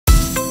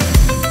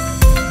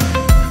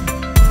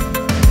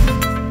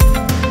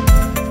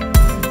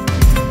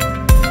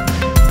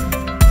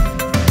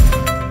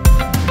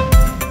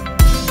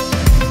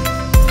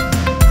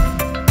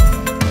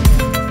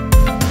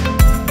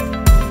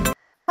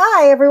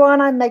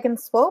everyone, I'm Megan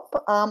Swope.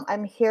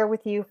 I'm here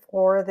with you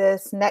for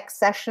this next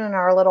session in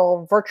our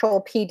little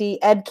virtual PD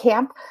Ed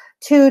Camp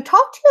to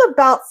talk to you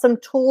about some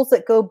tools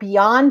that go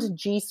beyond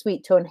G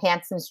Suite to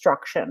enhance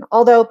instruction.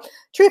 Although,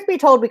 truth be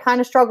told, we kind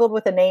of struggled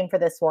with a name for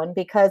this one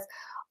because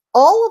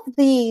all of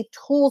the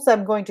tools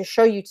I'm going to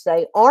show you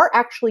today are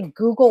actually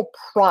Google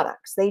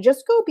products. They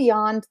just go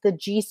beyond the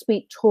G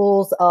Suite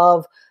tools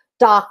of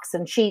docs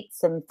and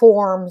sheets and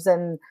forms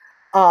and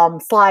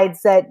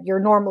slides that you're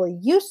normally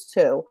used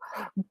to.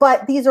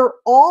 But these are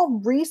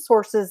all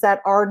resources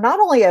that are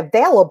not only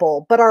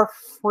available, but are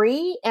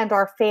free and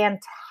are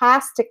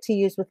fantastic to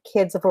use with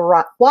kids of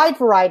a wide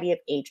variety of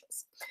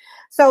ages.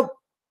 So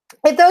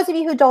if those of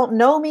you who don't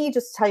know me,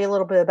 just tell you a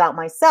little bit about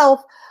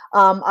myself.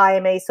 I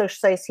am a social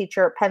studies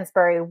teacher at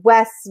Pennsbury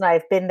West, and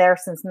I've been there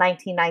since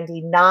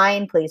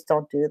 1999. Please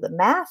don't do the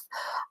math.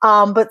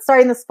 But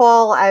starting this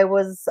fall, I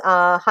was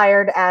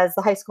hired as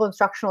the high school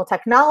instructional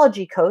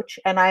technology coach,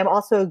 and I'm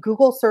also a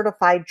Google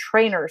certified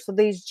trainer. So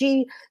these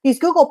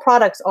Google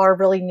products are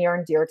really near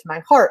and dear to my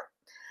heart.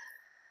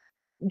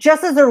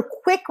 Just as a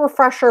quick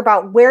refresher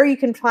about where you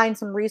can find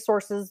some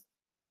resources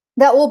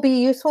that will be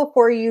useful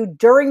for you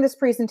during this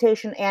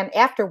presentation and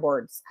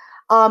afterwards.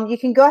 You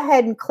can go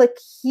ahead and click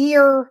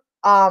here.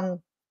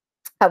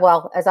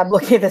 Well, as I'm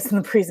looking at this in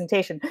the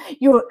presentation,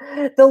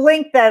 the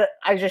link that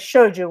I just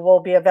showed you will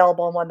be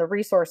available in one of the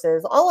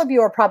resources. All of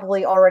you are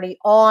probably already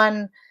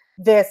on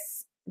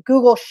this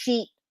Google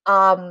Sheet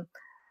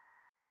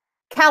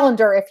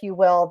calendar, if you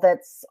will,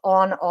 that's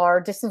on our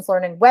distance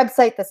learning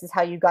website. This is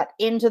how you got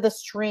into the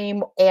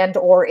stream and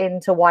or in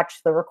to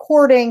watch the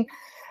recording.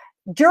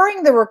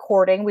 During the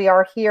recording, we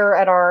are here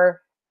at our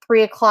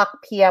 3:00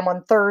 p.m.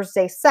 on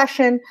Thursday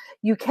session.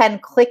 You can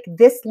click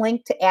this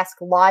link to ask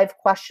live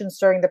questions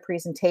during the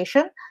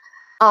presentation.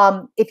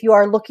 If you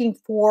are looking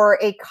for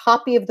a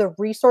copy of the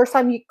resource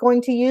I'm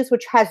going to use,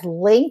 which has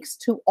links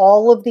to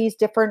all of these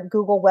different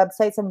Google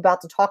websites I'm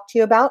about to talk to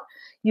you about,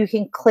 you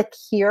can click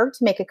here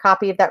to make a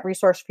copy of that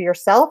resource for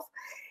yourself.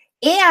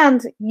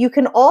 And you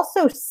can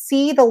also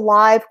see the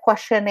live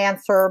question and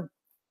answer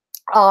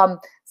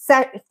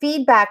set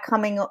feedback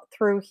coming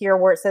through here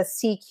where it says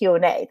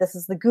CQ&A. This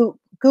is the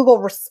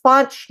Google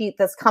response sheet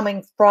that's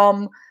coming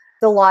from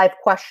the live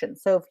question.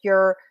 So if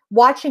you're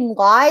watching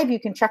live, you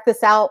can check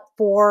this out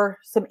for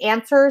some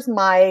answers.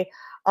 My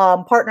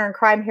partner in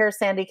crime here,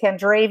 Sandy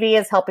Kandravi,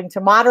 is helping to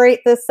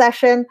moderate this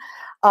session.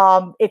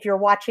 If you're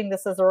watching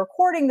this as a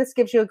recording, this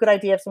gives you a good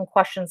idea of some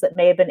questions that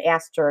may have been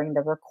asked during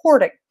the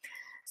recording.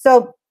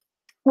 So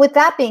with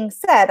that being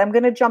said, I'm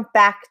going to jump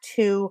back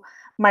to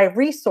my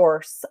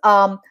resource.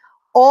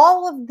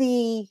 All of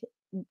the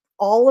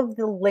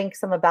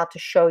links I'm about to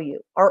show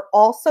you are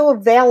also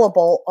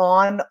available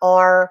on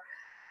our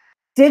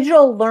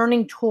digital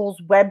learning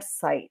tools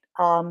website.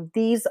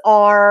 These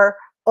are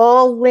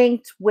all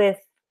linked with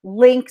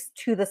links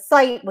to the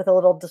site with a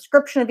little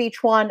description of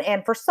each one,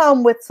 and for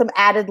some with some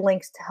added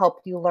links to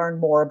help you learn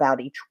more about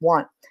each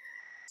one.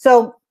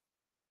 So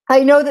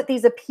I know that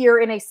these appear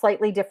in a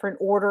slightly different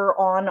order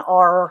on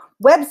our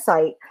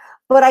website,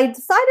 but I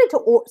decided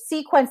to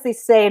sequence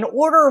these today in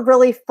order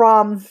really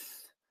from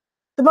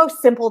the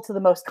most simple to the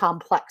most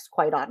complex,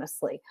 quite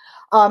honestly.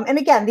 And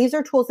again, these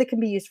are tools that can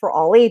be used for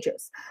all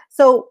ages.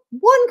 So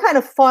one kind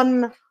of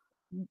fun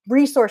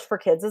resource for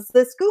kids is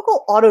this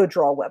Google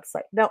Autodraw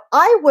website. Now,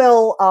 I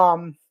will,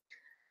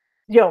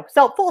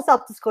 full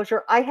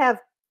self-disclosure, I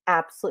have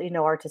absolutely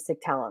no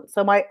artistic talent.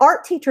 So my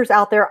art teachers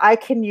out there, I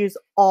can use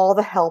all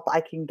the help I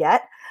can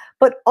get.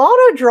 But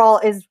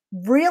Autodraw is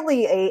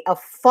really a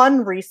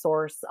fun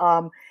resource.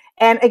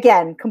 And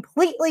again,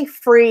 completely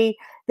free.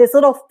 This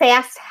little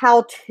fast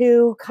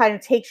how-to kind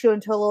of takes you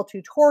into a little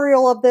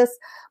tutorial of this.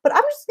 But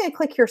I'm just going to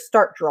click here,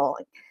 Start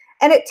Drawing.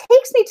 And it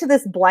takes me to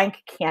this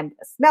blank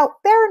canvas. Now,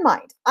 bear in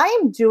mind, I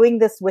am doing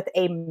this with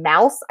a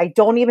mouse. I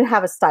don't even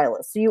have a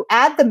stylus. So you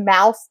add the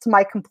mouse to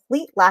my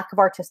complete lack of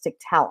artistic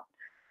talent.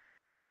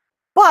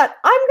 But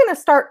I'm going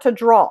to start to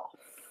draw.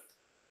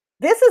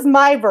 This is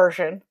my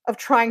version of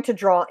trying to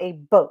draw a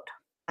boat.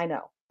 I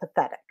know,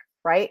 pathetic,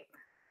 right?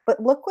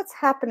 But look what's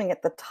happening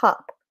at the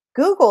top.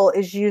 Google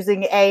is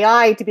using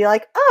AI to be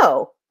like,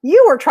 oh,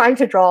 you were trying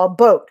to draw a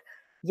boat.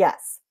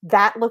 Yes,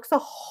 that looks a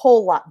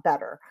whole lot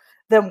better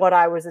than what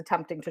I was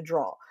attempting to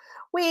draw.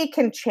 We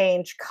can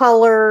change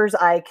colors.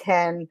 I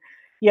can,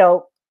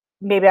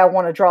 maybe I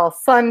want to draw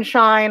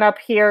sunshine up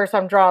here. So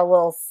I'm drawing a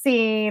little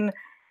scene.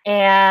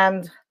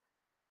 And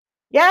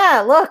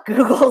yeah, look,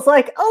 Google's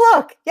like, oh,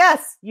 look,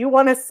 yes, you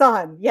want a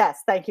sun.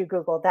 Yes, thank you,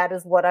 Google. That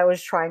is what I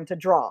was trying to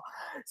draw.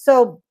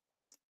 So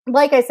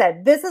like I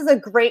said, this is a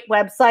great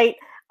website.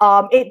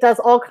 It does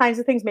all kinds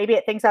of things. Maybe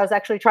it thinks I was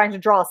actually trying to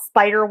draw a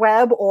spider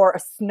web or a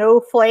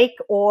snowflake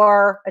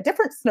or a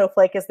different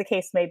snowflake, as the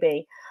case may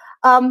be.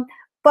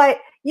 But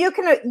you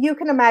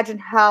can imagine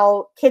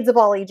how kids of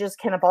all ages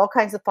can have all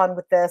kinds of fun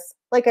with this.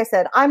 Like I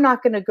said, I'm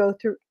not going to go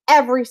through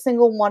every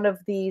single one of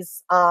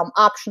these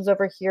options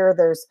over here.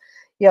 There's,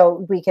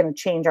 we can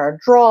change our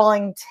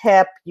drawing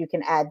tip. You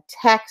can add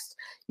text.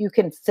 You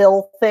can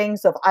fill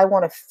things. So if I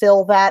want to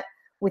fill that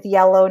with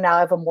yellow, now I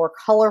have a more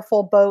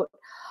colorful boat.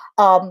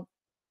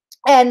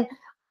 And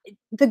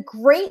the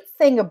great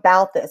thing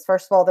about this,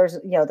 first of all, there's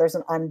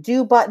an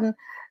undo button.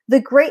 The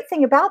great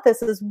thing about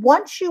this is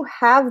once you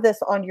have this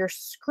on your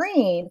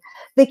screen,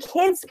 the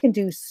kids can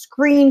do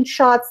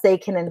screenshots. They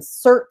can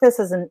insert this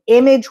as an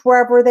image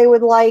wherever they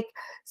would like.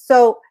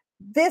 So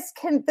this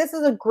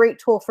is a great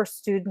tool for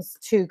students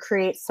to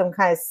create some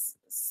kind of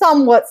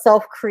somewhat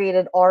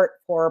self-created art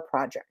for a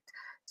project.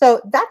 So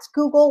that's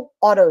Google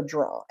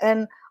Autodraw.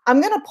 And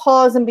I'm going to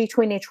pause in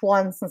between each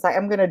one since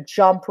I'm going to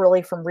jump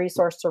really from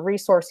resource to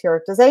resource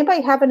here. Does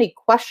anybody have any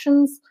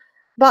questions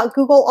about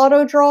Google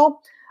Autodraw?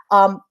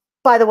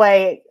 By the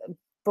way,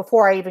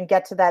 before I even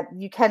get to that,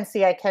 you can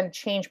see I can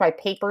change my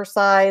paper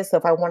size. So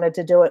if I wanted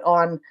to do it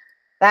on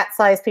that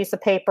size piece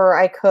of paper,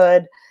 I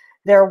could.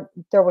 There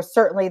was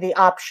certainly the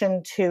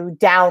option to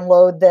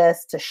download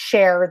this, to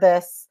share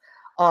this.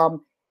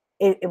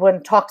 When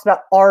it talks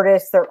about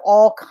artists, there are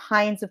all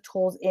kinds of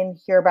tools in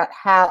here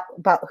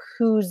about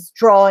whose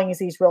drawings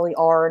these really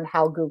are and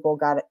how Google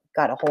got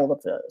a hold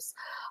of those.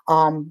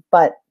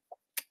 But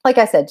like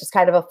I said, just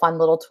kind of a fun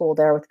little tool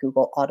there with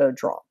Google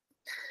Autodraw.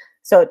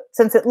 So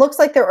since it looks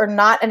like there are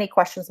not any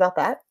questions about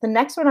that, the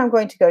next one I'm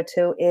going to go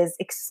to is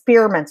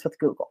Experiments with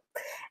Google.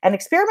 And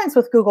Experiments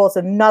with Google is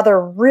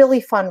another really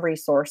fun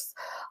resource.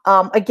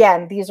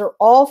 Again, these are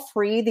all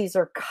free. These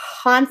are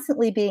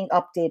constantly being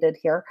updated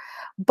here.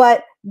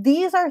 But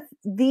this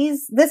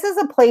is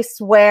a place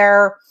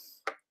where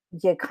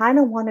you kind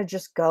of want to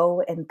just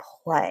go and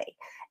play.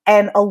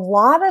 And a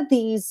lot of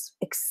these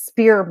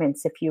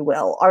experiments, if you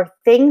will, are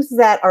things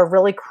that are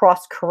really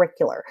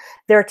cross-curricular.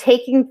 They're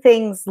taking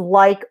things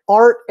like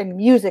art and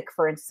music,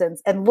 for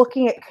instance, and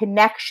looking at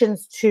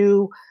connections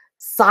to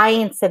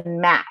science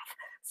and math.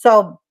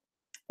 So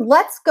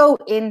let's go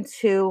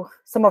into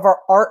some of our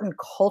art and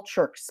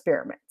culture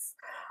experiments.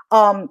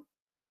 And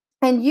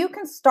you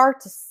can start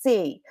to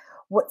see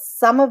what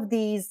some of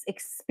these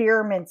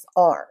experiments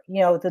are,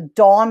 the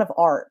dawn of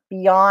art,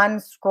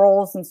 beyond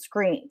scrolls and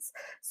screens.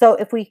 So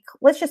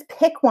let's just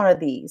pick one of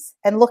these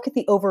and look at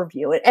the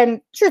overview.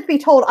 And truth be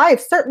told, I have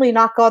certainly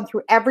not gone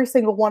through every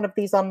single one of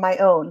these on my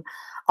own.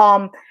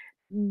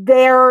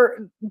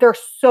 There's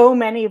so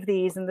many of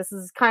these, and this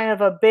is kind of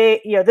a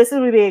big, this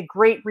would be a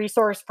great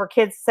resource for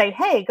kids to say,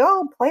 hey,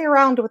 go play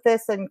around with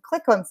this and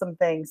click on some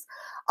things.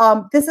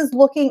 This is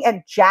looking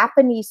at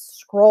Japanese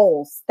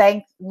scrolls,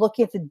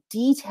 looking at the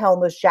detail in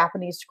those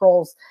Japanese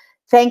scrolls,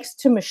 thanks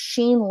to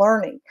machine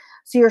learning.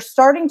 So you're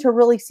starting to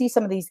really see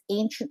some of these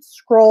ancient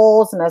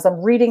scrolls, and as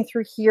I'm reading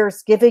through here,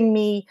 it's giving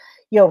me,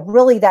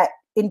 really that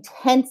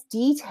intense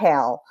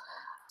detail.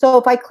 So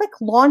if I click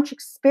Launch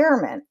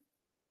Experiment,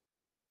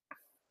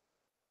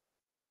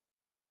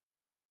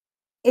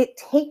 it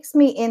takes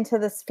me into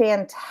this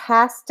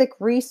fantastic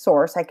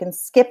resource. I can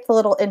skip the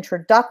little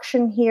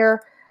introduction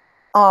here.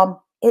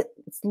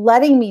 It's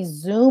letting me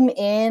zoom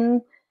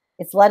in.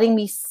 It's letting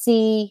me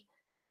see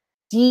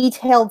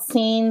detailed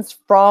scenes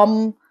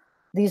from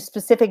these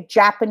specific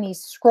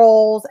Japanese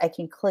scrolls. I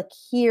can click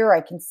here.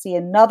 I can see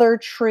another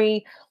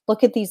tree.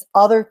 Look at these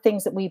other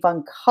things that we've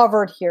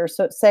uncovered here.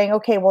 So it's saying,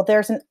 okay, well,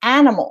 there's an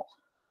animal.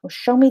 Well,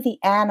 show me the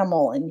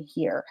animal in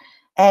here.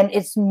 And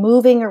it's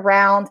moving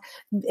around.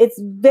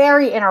 It's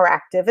very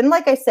interactive. And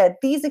like I said,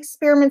 these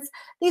experiments,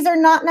 these are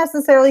not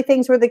necessarily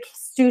things where the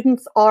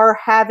students are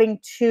having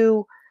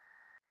to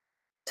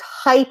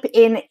type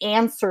in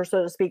answers,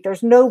 so to speak.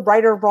 There's no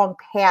right or wrong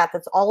path.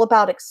 It's all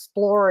about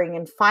exploring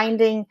and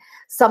finding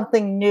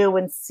something new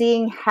and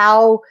seeing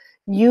how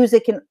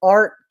music and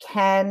art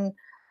can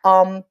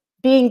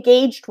be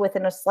engaged with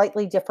in a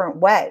slightly different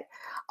way.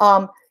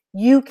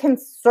 You can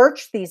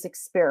search these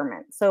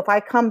experiments. So if I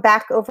come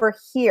back over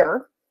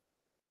here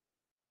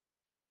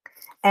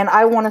and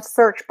I want to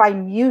search by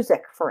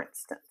music, for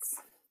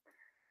instance,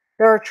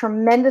 there are a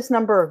tremendous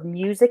number of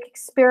music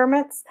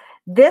experiments.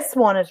 This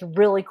one is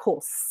really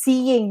cool,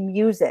 seeing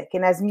music.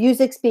 And as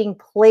music's being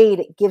played,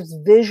 it gives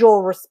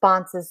visual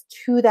responses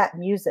to that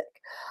music.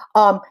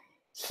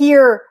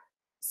 Here,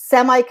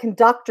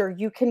 semiconductor,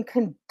 you can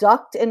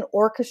conduct an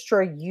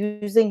orchestra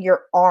using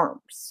your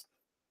arms.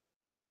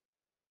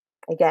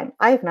 Again,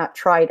 I have not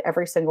tried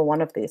every single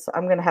one of these, so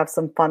I'm going to have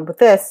some fun with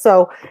this.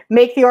 So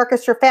make the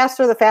orchestra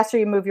faster. The faster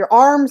you move your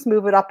arms,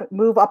 move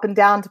up and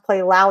down to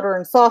play louder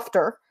and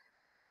softer.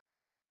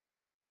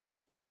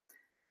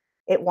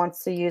 It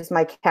wants to use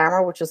my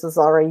camera, which this is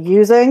already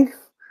using.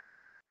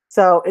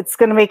 So it's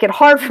going to make it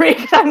hard for me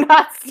because I'm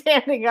not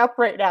standing up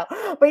right now.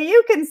 But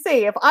you can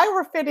see, if I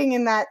were fitting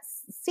in that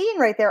scene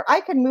right there,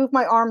 I could move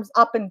my arms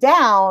up and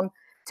down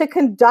to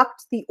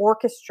conduct the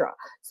orchestra.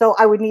 So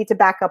I would need to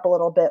back up a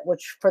little bit,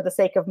 which for the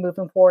sake of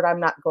moving forward, I'm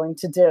not going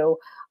to do.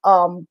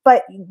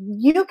 But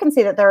you can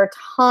see that there are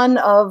a ton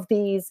of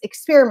these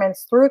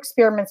experiments through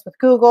Experiments with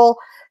Google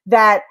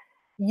that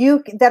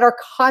are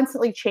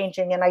constantly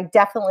changing, and I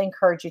definitely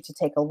encourage you to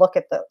take a look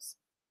at those.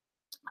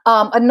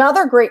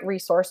 Another great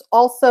resource,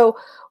 also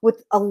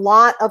with a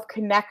lot of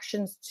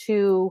connections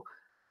to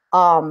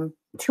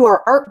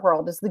our art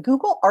world, is the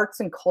Google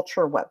Arts and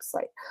Culture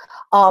website.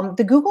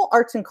 The Google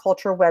Arts and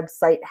Culture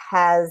website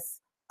has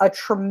a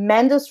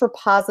tremendous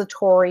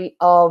repository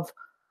of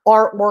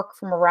artwork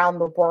from around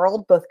the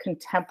world, both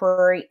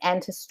contemporary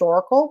and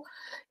historical.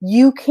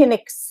 You can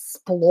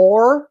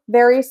explore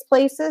various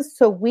places.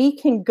 So we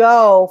can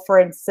go, for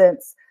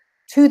instance,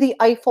 to the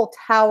Eiffel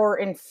Tower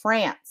in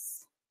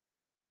France.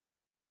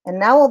 And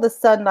now all of a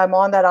sudden I'm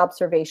on that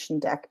observation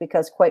deck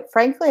because, quite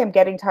frankly, I'm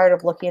getting tired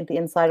of looking at the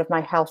inside of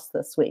my house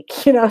this week.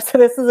 So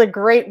this is a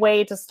great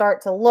way to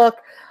start to look.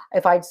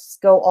 If I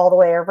just go all the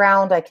way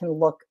around, I can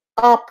look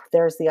up.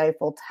 There's the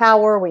Eiffel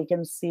Tower. We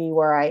can see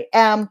where I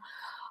am.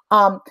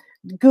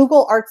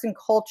 Google Arts and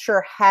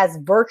Culture has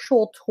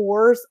virtual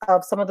tours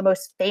of some of the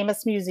most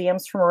famous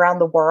museums from around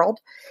the world.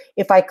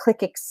 If I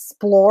click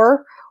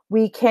Explore,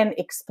 we can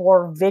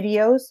explore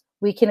videos.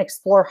 We can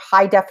explore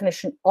high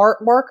definition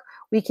artwork.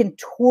 We can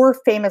tour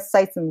famous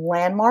sites and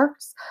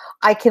landmarks.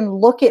 I can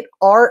look at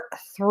art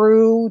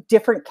through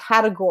different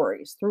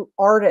categories, through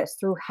artists,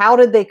 through how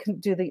did they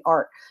do the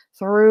art,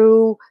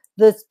 through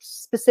the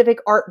specific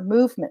art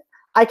movement.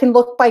 I can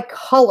look by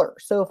color.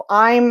 So if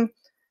I'm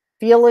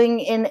feeling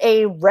in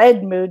a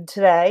red mood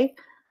today,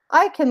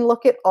 I can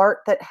look at art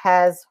that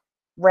has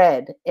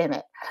red in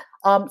it.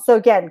 So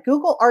again,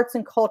 Google Arts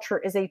and Culture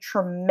is a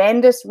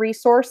tremendous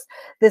resource.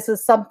 This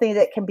is something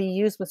that can be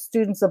used with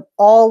students of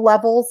all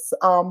levels,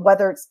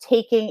 whether it's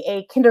taking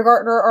a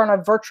kindergartner on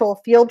a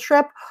virtual field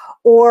trip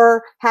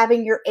or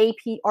having your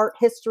AP art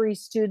history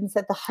students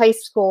at the high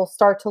school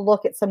start to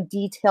look at some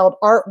detailed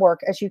artwork.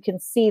 As you can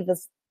see,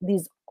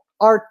 these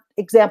art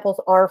examples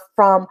are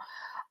from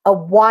a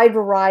wide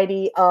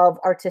variety of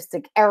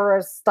artistic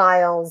eras,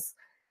 styles,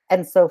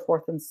 and so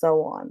forth and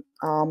so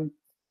on.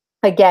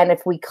 Again,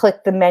 if we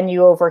click the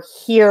menu over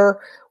here,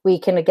 we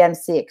can again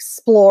see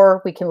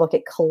Explore. We can look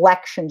at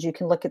collections. You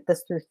can look at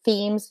this through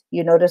themes.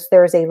 You notice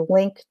there's a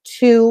link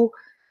to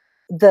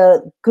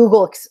the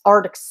Google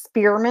Art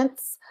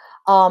Experiments,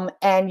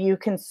 and you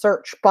can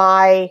search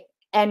by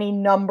any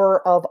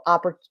number of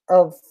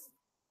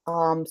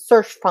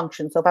search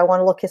functions. So if I want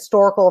to look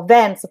historical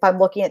events, if I'm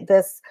looking at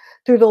this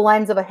through the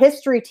lens of a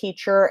history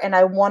teacher and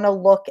I want to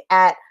look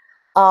at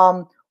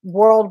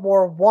World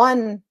War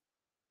I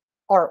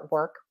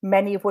artwork,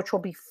 many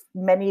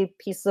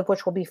pieces of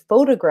which will be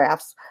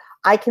photographs,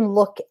 I can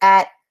look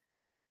at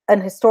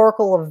an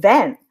historical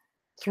event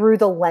through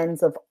the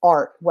lens of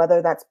art,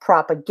 whether that's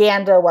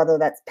propaganda, whether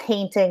that's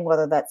painting,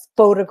 whether that's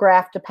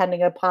photograph,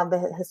 depending upon the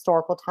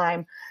historical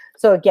time.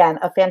 So again,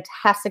 a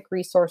fantastic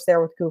resource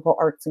there with Google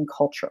Arts and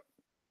Culture.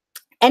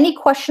 Any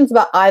questions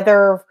about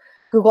either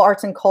Google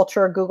Arts and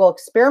Culture or Google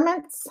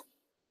Experiments?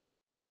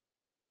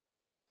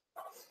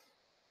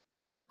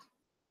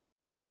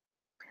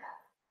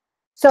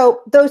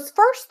 So those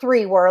first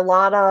three were a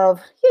lot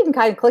of, you can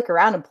kind of click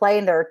around and play,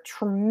 and there are a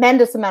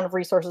tremendous amount of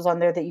resources on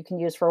there that you can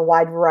use for a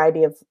wide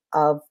variety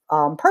of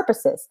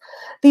purposes.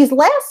 These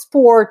last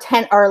four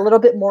are a little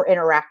bit more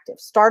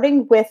interactive,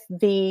 starting with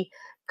the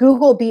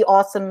Google's Be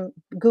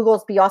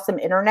Awesome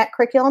Internet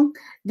curriculum.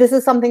 This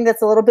is something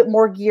that's a little bit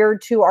more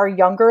geared to our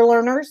younger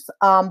learners,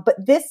 but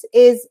this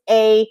is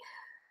a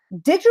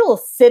digital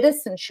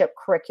citizenship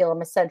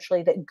curriculum,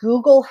 essentially, that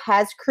Google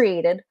has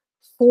created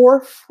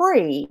for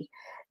free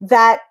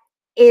that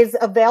is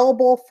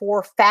available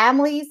for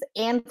families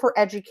and for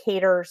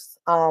educators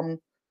on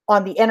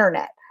the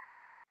internet.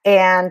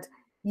 And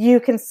you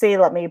can see,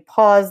 let me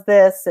pause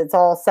this. It's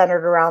all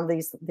centered around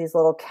these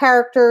little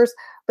characters,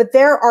 but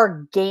there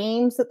are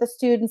games that the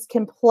students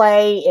can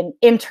play in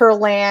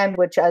Interland,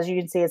 which, as you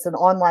can see, is an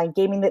online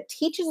gaming that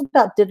teaches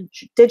about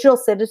digital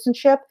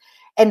citizenship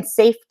and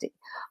safety.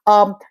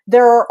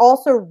 There are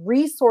also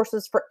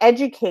resources for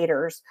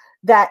educators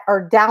that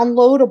are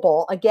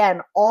downloadable,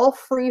 again, all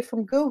free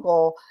from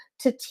Google,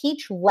 to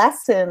teach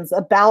lessons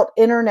about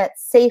internet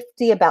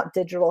safety, about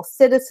digital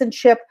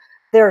citizenship.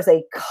 There's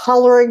a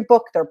coloring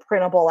book, they're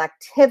printable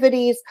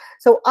activities.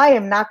 So I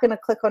am not going to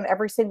click on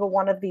every single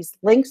one of these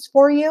links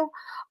for you.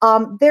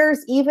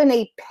 There's even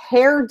a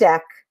Pear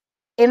Deck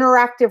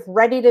interactive,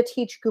 ready to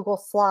teach Google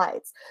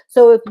Slides.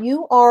 So if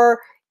you are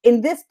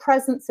in this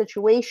present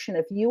situation,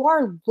 if you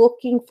are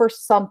looking for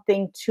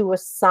something to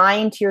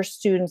assign to your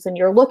students and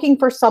you're looking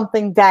for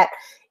something that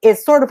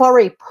is sort of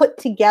already put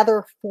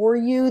together for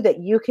you that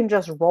you can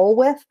just roll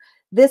with,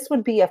 this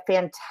would be a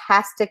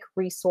fantastic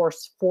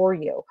resource for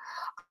you.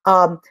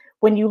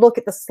 When you look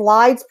at the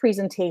slides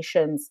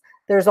presentations,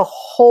 there's a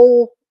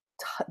whole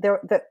there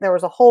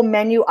was a whole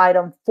menu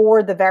item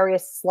for the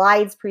various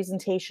slides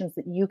presentations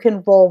that you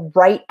can roll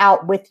right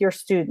out with your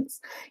students.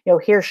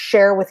 Here's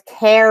share with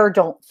care,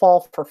 don't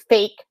fall for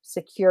fake,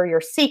 secure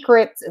your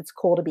secrets, it's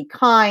cool to be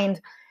kind,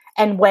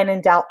 and when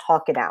in doubt,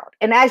 talk it out.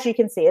 And as you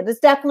can see, it is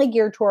definitely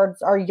geared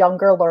towards our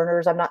younger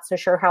learners. I'm not so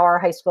sure how our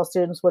high school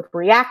students would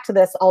react to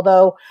this,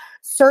 although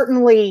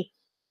certainly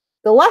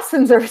the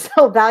lessons are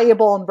so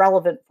valuable and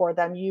relevant for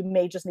them. You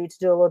may just need to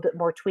do a little bit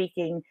more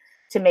tweaking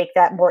to make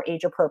that more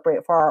age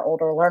appropriate for our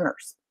older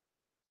learners.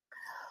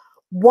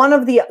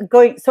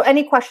 So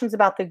any questions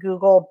about the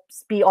Google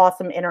Be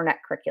Awesome Internet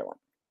curriculum?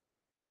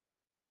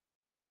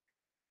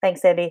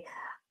 Thanks, Sandy.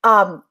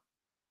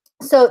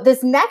 So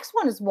this next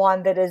one is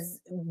one that is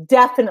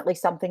definitely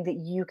something that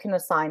you can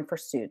assign for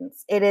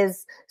students. It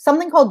is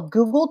something called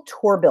Google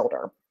Tour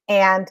Builder.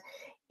 And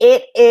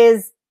it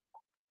is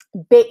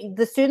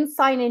the students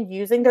sign in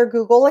using their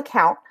Google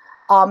account.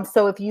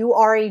 So if you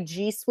are a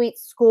G Suite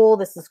school,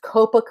 this is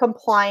COPA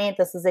compliant.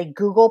 This is a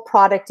Google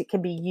product. It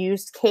can be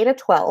used K to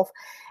 12.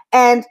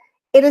 And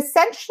it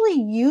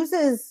essentially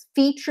uses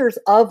features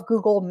of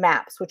Google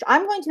Maps, which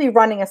I'm going to be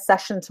running a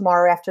session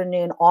tomorrow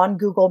afternoon on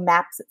Google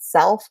Maps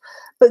itself.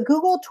 But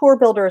Google Tour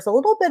Builder is a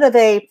little bit of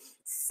a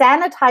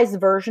sanitized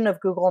version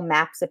of Google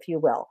Maps, if you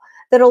will,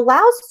 that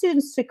allows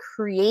students to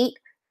create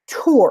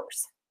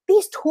tours.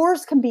 These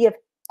tours can be of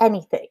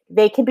anything.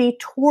 They can be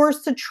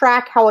tours to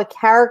track how a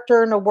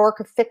character in a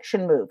work of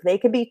fiction moved. They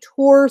can be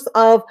tours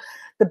of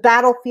the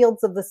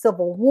battlefields of the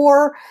Civil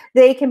War.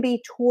 They can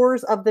be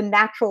tours of the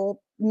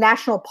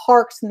national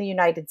parks in the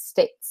United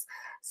States.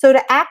 So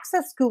to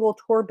access Google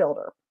Tour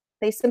Builder,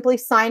 they simply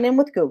sign in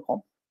with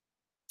Google.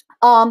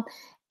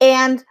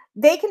 And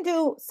they can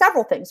do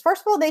several things.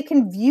 First of all, they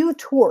can view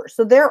tours.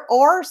 So there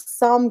are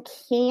some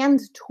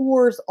canned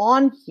tours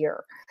on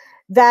here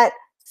that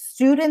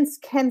students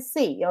can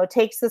see. You know, it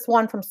takes this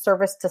one from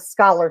service to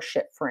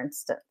scholarship, for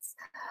instance.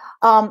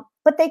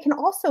 But they can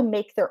also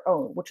make their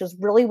own, which is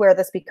really where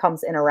this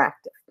becomes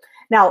interactive.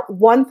 Now,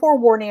 one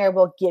forewarning I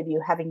will give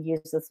you, having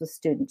used this with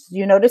students.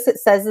 You notice it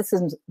says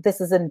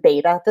this is in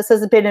beta. This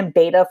has been in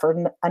beta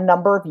for a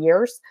number of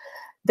years.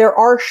 There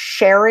are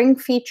sharing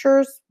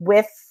features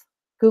with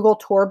Google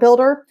Tour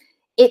Builder.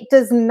 It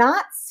does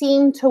not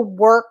seem to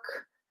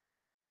work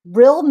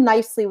real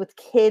nicely with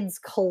kids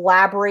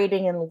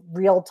collaborating in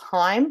real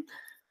time.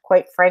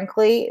 Quite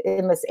frankly,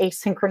 in this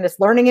asynchronous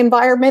learning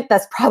environment,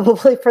 that's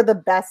probably for the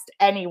best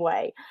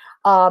anyway.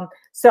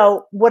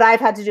 So what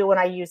I've had to do when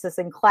I use this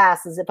in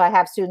class is if I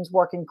have students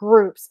work in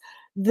groups,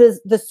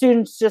 the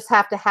students just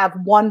have to have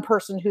one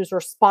person who's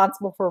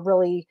responsible for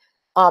really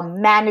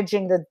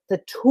managing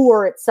the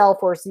tour itself,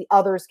 whereas the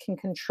others can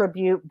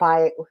contribute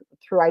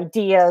through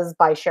ideas,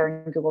 by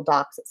sharing Google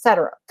Docs,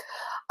 etc.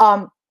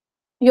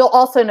 You'll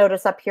also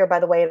notice up here, by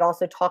the way, it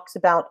also talks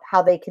about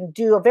how they can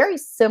do a very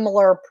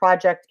similar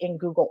project in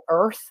Google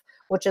Earth,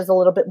 which is a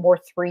little bit more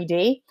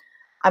 3D.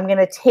 I'm going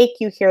to take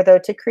you here, though,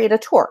 to create a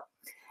tour.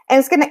 And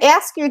it's going to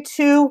ask you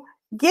to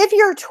give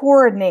your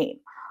tour a name.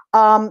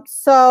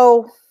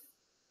 So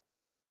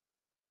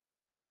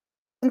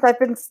since I've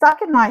been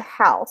stuck in my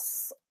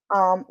house,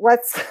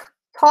 let's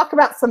talk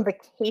about some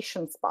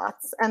vacation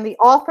spots. And the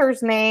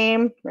author's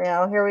name, you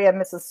know, here we have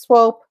Mrs.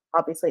 Swope.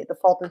 Obviously, it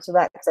defaulted to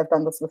that because I've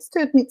done this with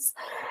students.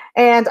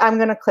 And I'm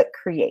going to click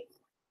Create.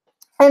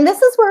 And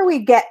this is where we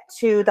get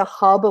to the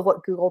hub of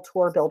what Google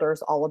Tour Builder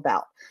is all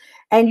about.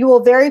 And you will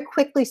very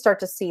quickly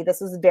start to see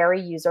this is very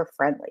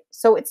user-friendly.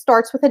 So it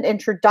starts with an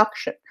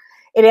introduction.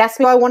 It asks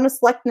me, do I want to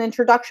select an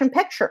introduction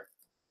picture?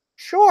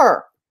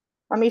 Sure.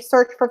 Let me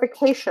search for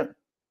vacation.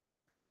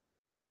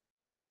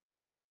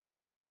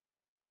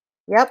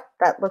 Yep,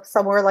 that looks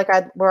somewhere like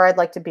where I'd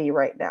like to be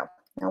right now.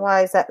 Now,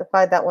 why is that?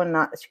 Why that one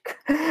not?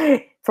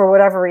 For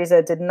whatever reason,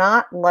 it did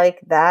not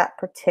like that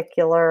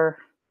particular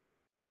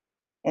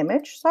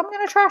image, so I'm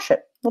going to trash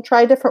it. We'll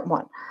try a different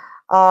one.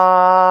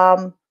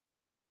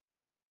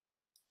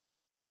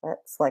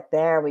 Let's like,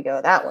 there we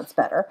go. That one's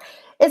better.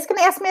 It's going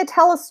to ask me to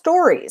tell a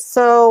story.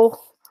 So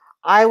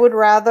I would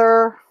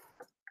rather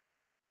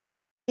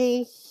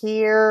be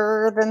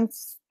here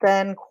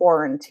than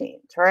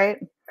quarantined, right?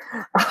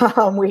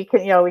 We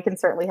can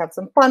certainly have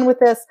some fun with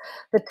this.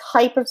 The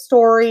type of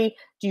story,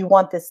 do you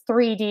want this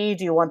 3D?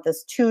 Do you want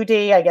this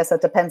 2D? I guess that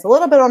depends a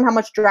little bit on how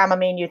much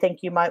Dramamine you think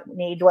you might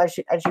need as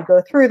you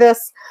go through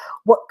this.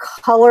 What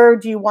color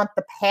do you want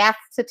the path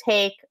to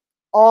take?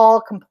 All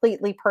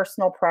completely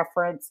personal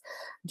preference.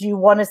 Do you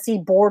want to see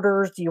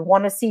borders? Do you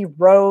want to see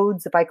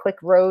roads? If I click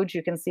roads,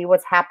 you can see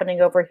what's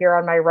happening over here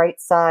on my right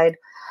side.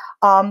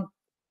 And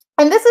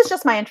this is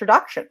just my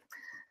introduction.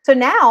 So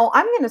now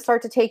I'm going to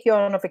start to take you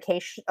on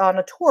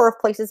a tour of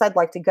places I'd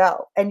like to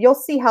go. And you'll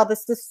see how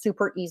this is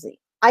super easy.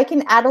 I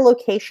can add a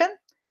location,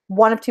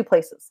 one of two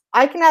places.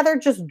 I can either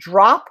just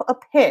drop a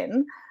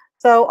pin.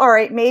 So, all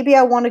right, maybe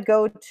I want to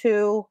go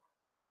to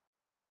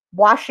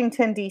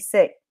Washington,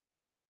 D.C.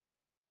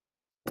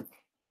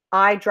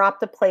 I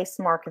dropped a place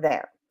mark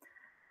there.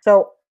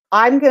 So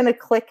I'm going to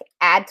click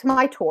add to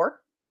my tour.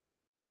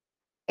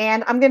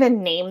 And I'm going to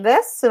name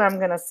this, and I'm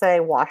going to say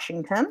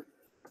Washington,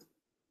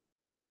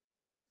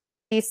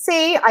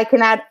 D.C. I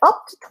can add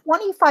up to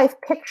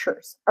 25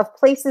 pictures of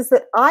places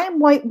that I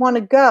might want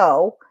to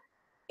go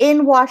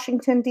in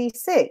Washington,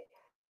 D.C.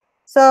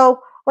 So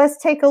let's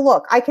take a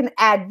look. I can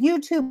add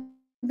YouTube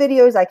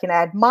videos. I can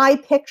add my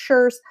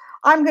pictures.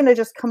 I'm going to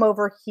just come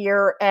over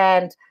here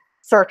and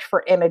search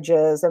for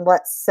images. And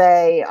let's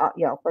say,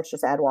 let's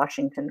just add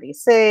Washington,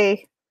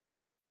 D.C.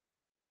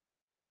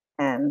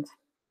 And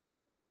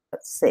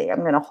let's see,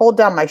 I'm going to hold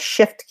down my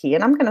shift key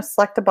and I'm going to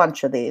select a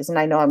bunch of these. And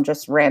I know I'm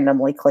just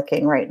randomly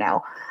clicking right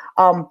now.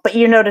 But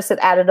you notice it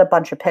added a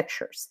bunch of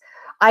pictures.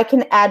 I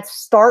can add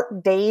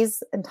start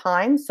days and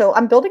times. So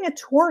I'm building a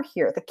tour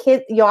here. The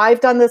kid,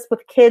 I've done this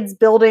with kids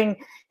building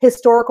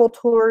historical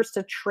tours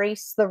to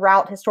trace the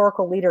route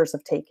historical leaders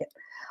have taken.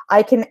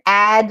 I can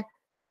add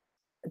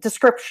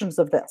descriptions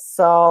of this.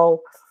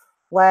 So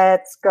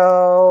let's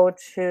go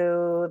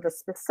to the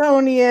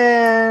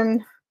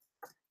Smithsonian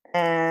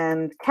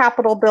and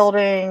Capitol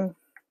building,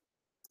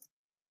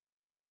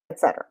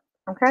 etc.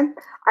 Okay.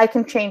 I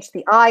can change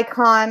the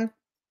icon.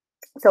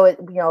 So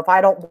if I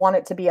don't want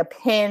it to be a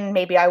pin,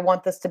 maybe I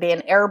want this to be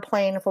an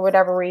airplane for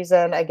whatever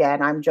reason.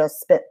 Again, I'm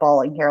just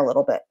spitballing here a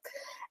little bit.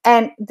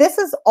 And this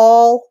is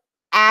all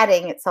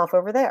adding itself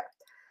over there.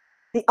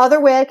 The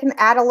other way I can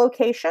add a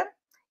location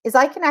is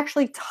I can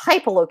actually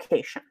type a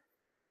location.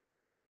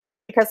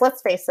 Because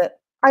let's face it,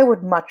 I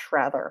would much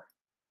rather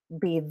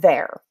be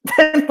there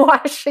than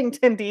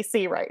Washington,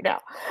 D.C. right now.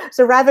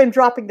 So rather than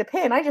dropping the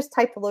pin, I just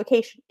type the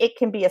location. It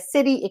can be a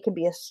city. It can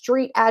be a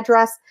street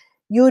address.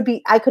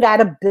 I could add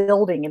a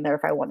building in there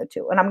if I wanted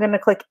to. And I'm going to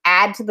click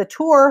add to the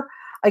tour.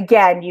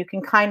 Again, you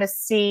can kind of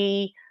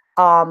see,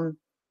 the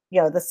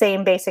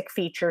same basic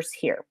features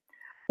here.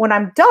 When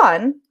I'm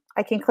done,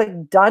 I can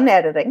click done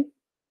editing.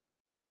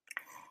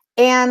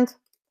 And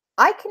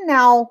I can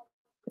now,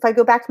 if I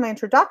go back to my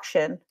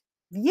introduction,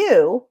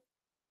 view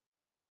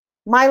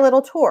my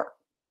little tour.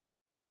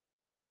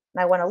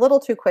 And I went a little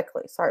too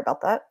quickly. Sorry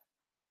about that.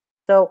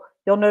 So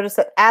you'll notice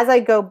that as I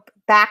go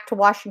back to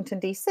Washington,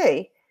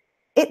 D.C.,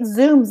 it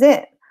zooms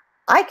in.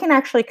 I can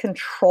actually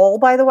control,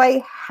 by the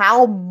way,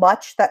 how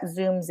much that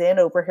zooms in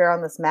over here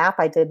on this map.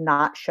 I did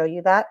not show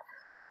you that.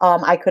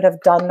 I could have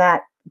done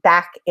that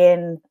back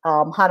in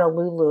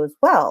Honolulu as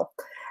well.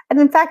 And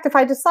in fact, if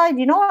I decide,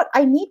 you know what,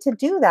 I need to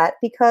do that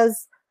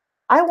because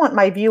I want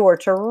my viewer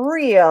to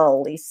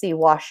really see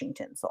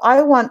Washington. So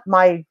I want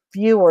my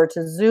viewer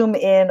to zoom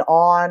in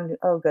on,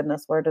 oh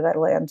goodness, where did I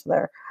land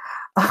there?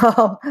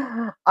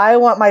 I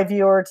want my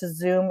viewer to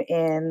zoom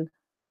in.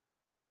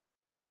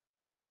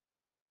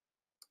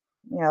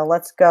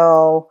 Let's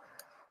go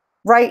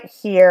right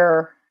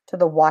here to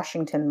the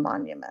Washington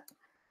Monument.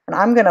 And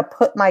I'm going to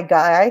put my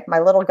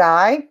little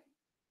guy,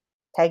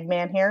 tag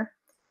man here.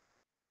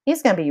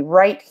 He's going to be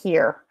right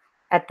here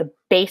at the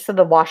base of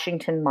the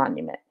Washington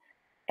Monument.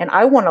 And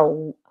I want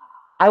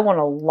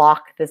to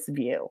lock this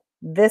view.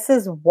 This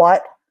is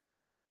what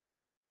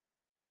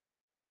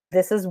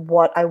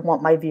I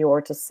want my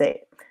viewer to see.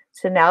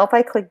 So now if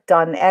I click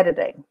done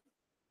editing,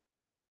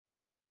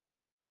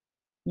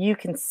 you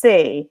can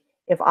see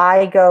if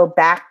I go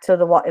back to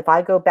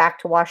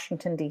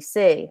Washington,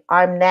 D.C.,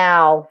 I'm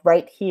now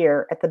right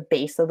here at the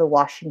base of the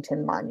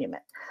Washington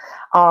Monument.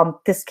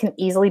 This can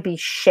easily be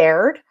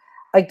shared.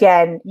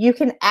 Again, you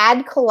can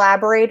add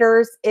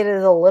collaborators. It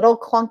is a little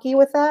clunky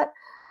with that,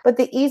 but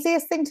the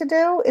easiest thing to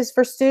do is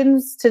for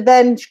students to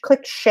then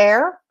click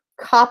share,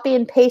 copy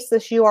and paste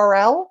this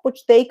URL,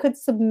 which they could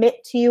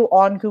submit to you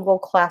on Google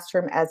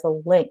Classroom as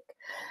a link.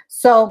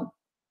 So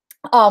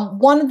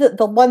one of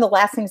the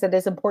last things that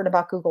is important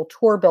about Google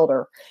Tour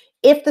Builder,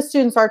 if the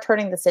students are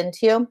turning this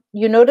into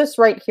you notice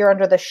right here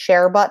under the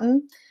share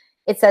button,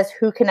 it says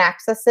who can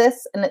access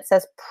this, and it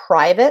says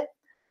private.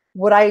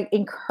 What I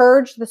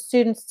encourage the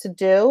students to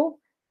do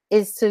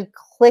is to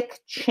click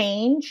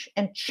change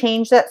and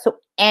change that so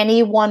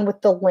anyone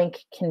with the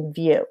link can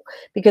view.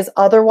 Because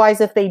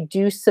otherwise, if they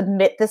do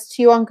submit this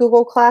to you on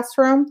Google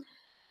Classroom,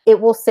 it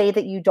will say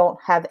that you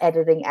don't have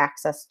editing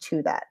access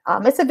to that.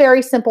 It's a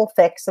very simple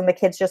fix, and the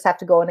kids just have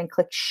to go in and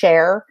click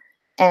share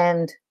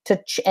and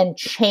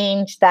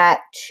change that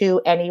to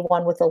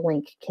anyone with a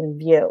link can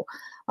view.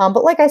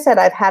 But like I said,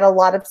 I've had a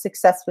lot of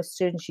success with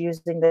students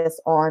using this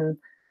on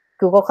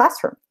Google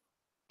Classroom.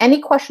 Any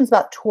questions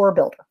about Tour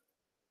Builder?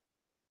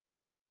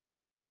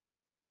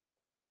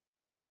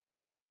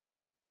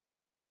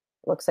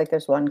 Looks like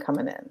there's one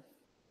coming in.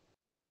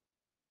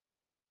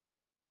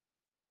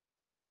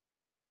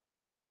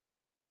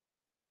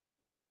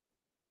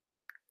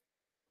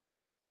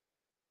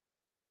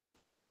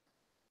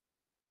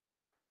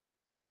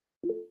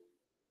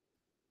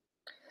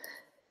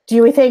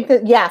 Do we think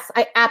that, yes,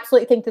 I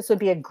absolutely think this would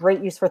be a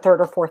great use for 3rd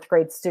or 4th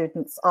grade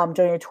students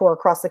doing a tour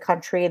across the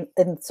country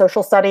in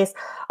social studies.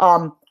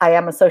 I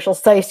am a social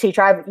studies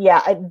teacher.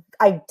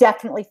 I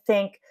definitely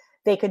think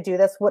they could do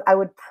this. What I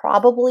would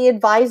probably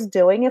advise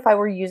doing if I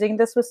were using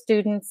this with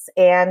students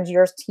and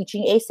you're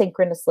teaching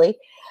asynchronously,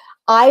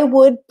 I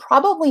would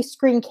probably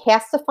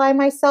screencastify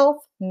myself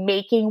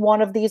making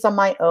one of these on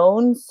my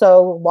own.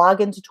 So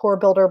log into Tour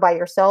Builder by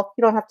yourself.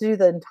 You don't have to do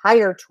the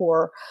entire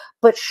tour,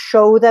 but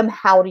show them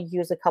how to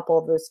use a couple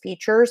of those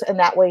features. And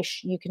that way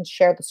you can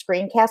share the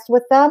screencast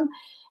with them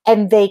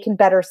and they can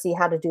better see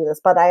how to do this.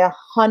 But I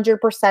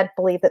 100%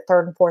 believe that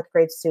 3rd and 4th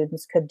grade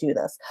students could do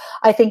this.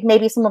 I think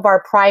maybe some of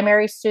our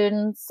primary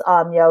students,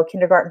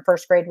 kindergarten,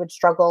 1st grade would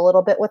struggle a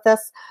little bit with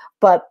this,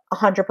 but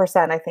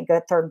 100% I think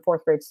a 3rd and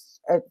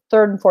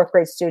 4th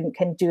grade student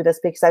can do this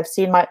because I've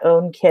seen my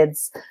own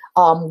kids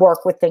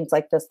work with things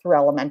like this through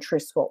elementary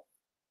school.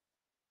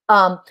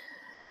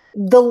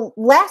 The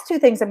last 2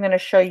 things I'm going to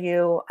show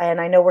you,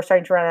 and I know we're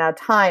starting to run out of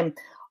time,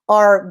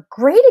 are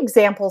great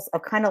examples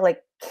of kind of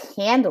like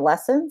canned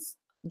lessons.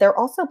 They're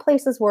also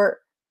places where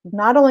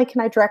not only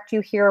can I direct you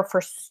here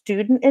for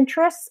student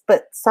interests,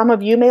 but some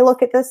of you may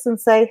look at this and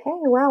say, hey,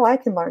 wow, I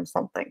can learn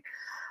something.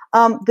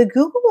 The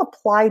Google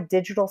Applied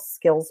Digital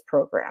Skills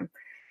Program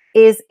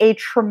is a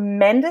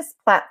tremendous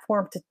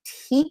platform to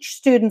teach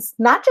students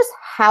not just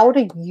how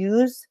to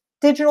use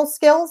digital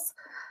skills,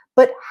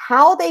 but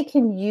how they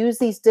can use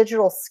these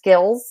digital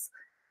skills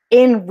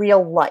in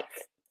real life.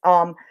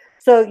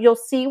 So you'll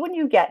see when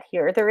you get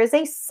here, there is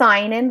a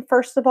sign in,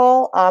 first of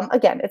all.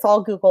 Again, it's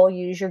all Google.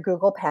 You use your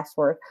Google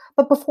password.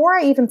 But before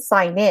I even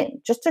sign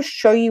in, just to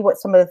show you what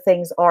some of the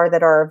things are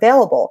that are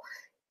available,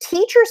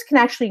 teachers can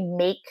actually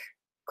make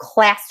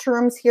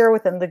classrooms here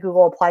within the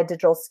Google Applied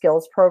Digital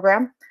Skills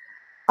Program.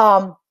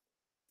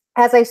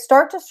 As I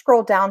start to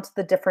scroll down to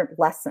the different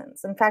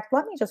lessons, in fact,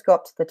 let me just go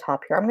up to the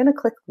top here. I'm going to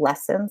click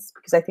lessons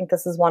because I think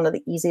this is one of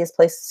the easiest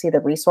places to see the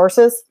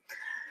resources.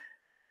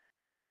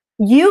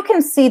 You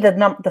can see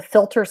the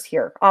filters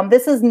here.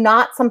 This is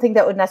not something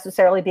that would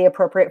necessarily be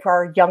appropriate for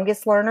our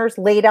youngest learners.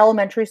 Late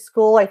elementary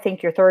school, I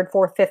think your third,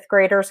 fourth, fifth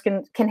graders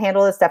can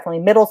handle this, definitely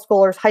middle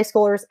schoolers, high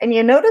schoolers. And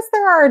you notice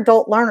there are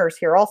adult learners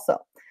here also.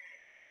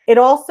 It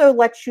also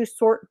lets you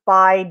sort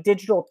by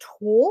digital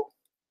tool,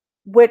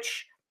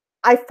 which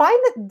I find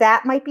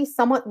that might be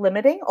somewhat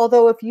limiting.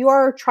 Although if you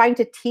are trying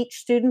to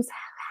teach students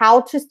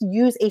how to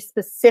use a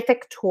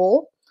specific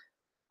tool,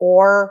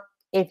 or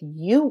if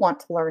you want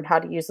to learn how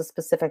to use a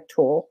specific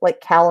tool, like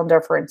calendar,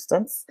 for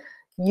instance,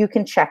 you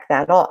can check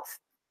that off.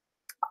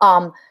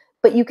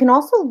 But you can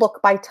also look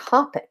by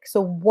topic.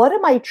 So what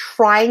am I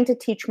trying to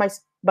teach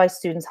my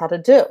students how to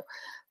do?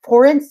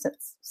 For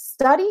instance,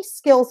 study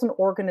skills and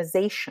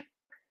organization.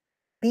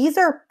 These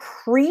are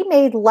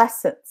pre-made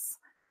lessons.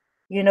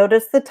 You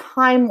notice the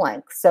time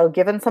length. So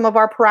given some of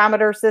our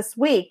parameters this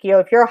week,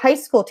 if you're a high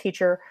school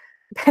teacher,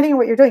 depending on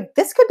what you're doing,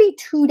 this could be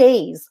 2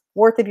 days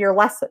worth of your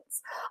lessons.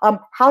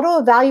 How to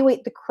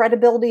evaluate the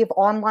credibility of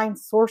online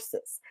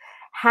sources,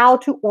 how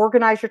to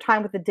organize your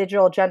time with the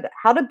digital agenda,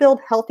 how to build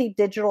healthy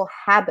digital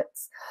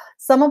habits.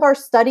 Some of our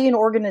study and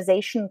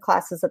organization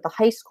classes at the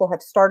high school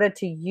have started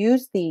to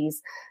use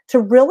these to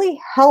really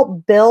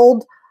help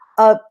build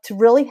a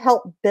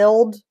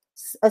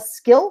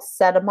skill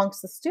set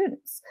amongst the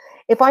students.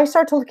 If I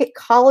start to look at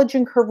college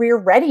and career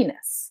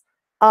readiness,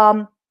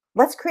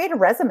 let's create a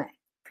resume.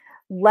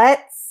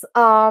 Let's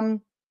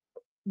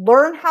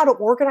learn how to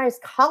organize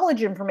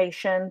college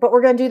information, but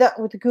we're going to do that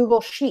with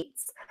Google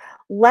Sheets.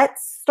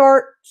 Let's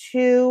start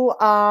to,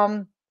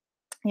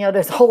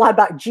 there's a whole lot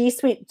about G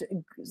Suite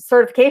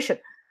certification.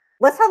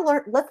 Let's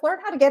learn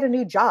how to get a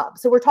new job.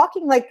 So we're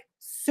talking like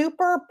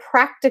super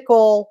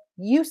practical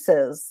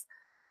uses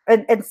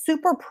and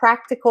super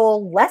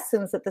practical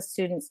lessons that the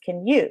students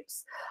can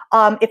use.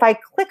 If I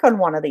click on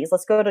one of these,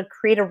 let's go to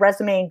create a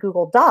resume in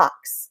Google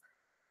Docs.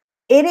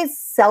 It is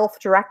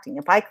self-directing.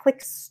 If I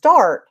click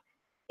start,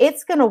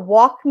 it's going to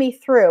walk me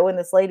through, and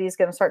this lady is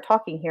going to start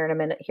talking here in a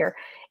minute here.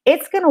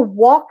 It's going to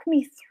walk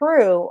me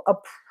through a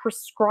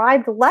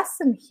prescribed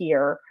lesson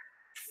here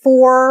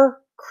for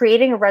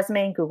creating a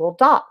resume in Google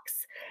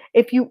Docs.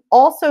 If you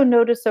also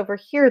notice over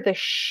here, the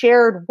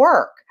shared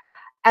work,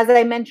 as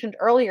I mentioned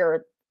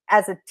earlier,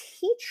 as a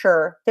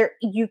teacher,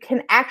 you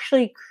can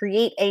actually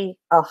create a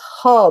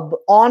hub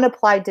on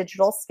applied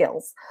digital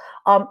skills.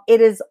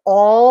 It is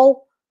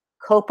all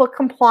COPA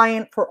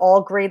compliant for all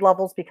grade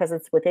levels because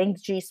it's within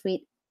G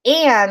Suite,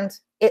 and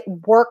it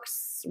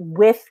works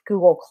with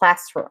Google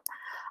Classroom.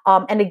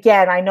 And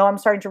again, I know I'm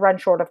starting to run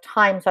short of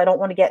time, so I don't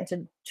want to get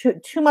into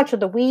too much of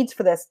the weeds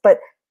for this, but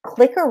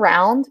click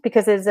around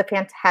because it is a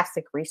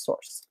fantastic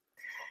resource.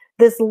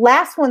 This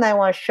last one I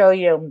want to show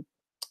you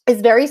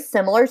is very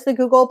similar to the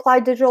Google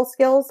Applied Digital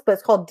Skills, but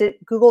it's called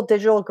Google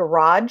Digital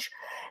Garage.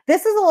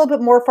 This is a little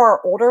bit more for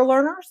our older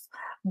learners,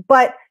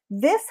 but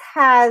this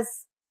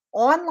has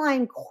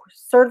online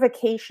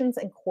certifications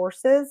and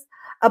courses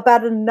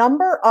about a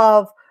number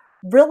of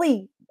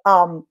really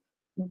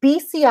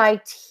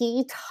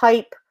BCIT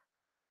type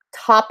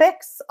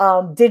topics,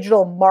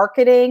 digital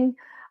marketing.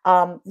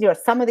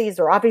 Some of these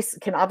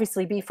can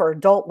obviously be for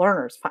adult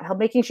learners,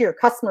 making sure your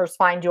customers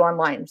find you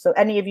online. So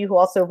any of you who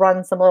also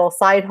run some little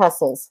side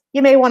hustles,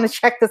 you may want to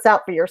check this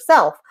out for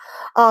yourself.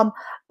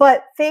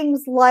 But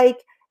things like,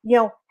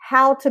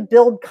 how to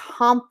build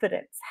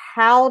confidence,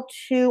 how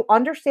to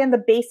understand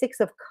the basics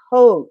of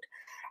code,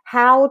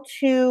 how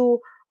to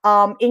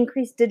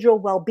increase digital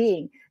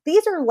well-being.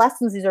 These are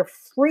lessons, these are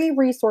free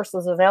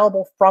resources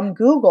available from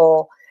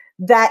Google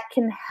that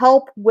can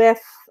help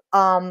with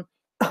a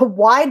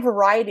wide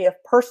variety of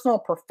personal,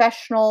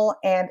 professional,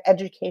 and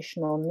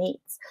educational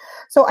needs.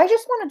 So I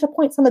just wanted to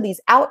point some of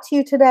these out to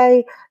you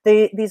today.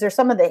 These are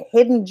some of the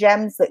hidden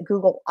gems that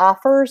Google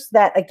offers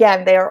that,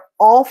 again, they are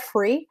all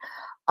free.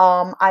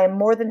 I am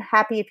more than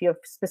happy if you have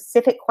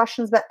specific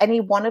questions about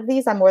any one of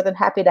these. I'm more than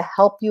happy to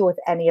help you with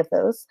any of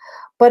those.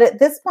 But at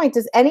this point,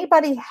 does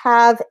anybody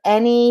have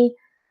any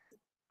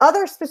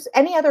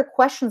other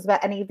questions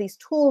about any of these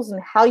tools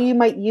and how you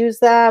might use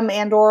them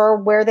and or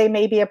where they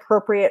may be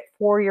appropriate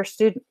for your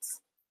students?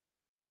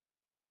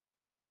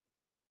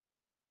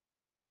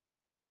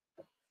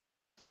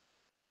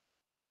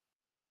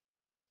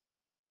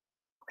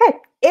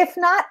 If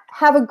not,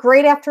 have a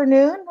great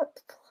afternoon.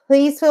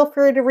 Please feel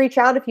free to reach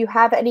out if you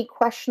have any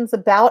questions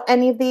about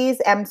any of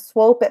these.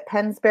 Swope at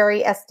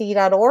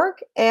pensburysd.org.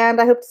 And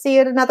I hope to see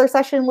you at another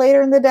session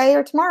later in the day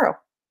or tomorrow.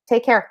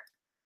 Take care.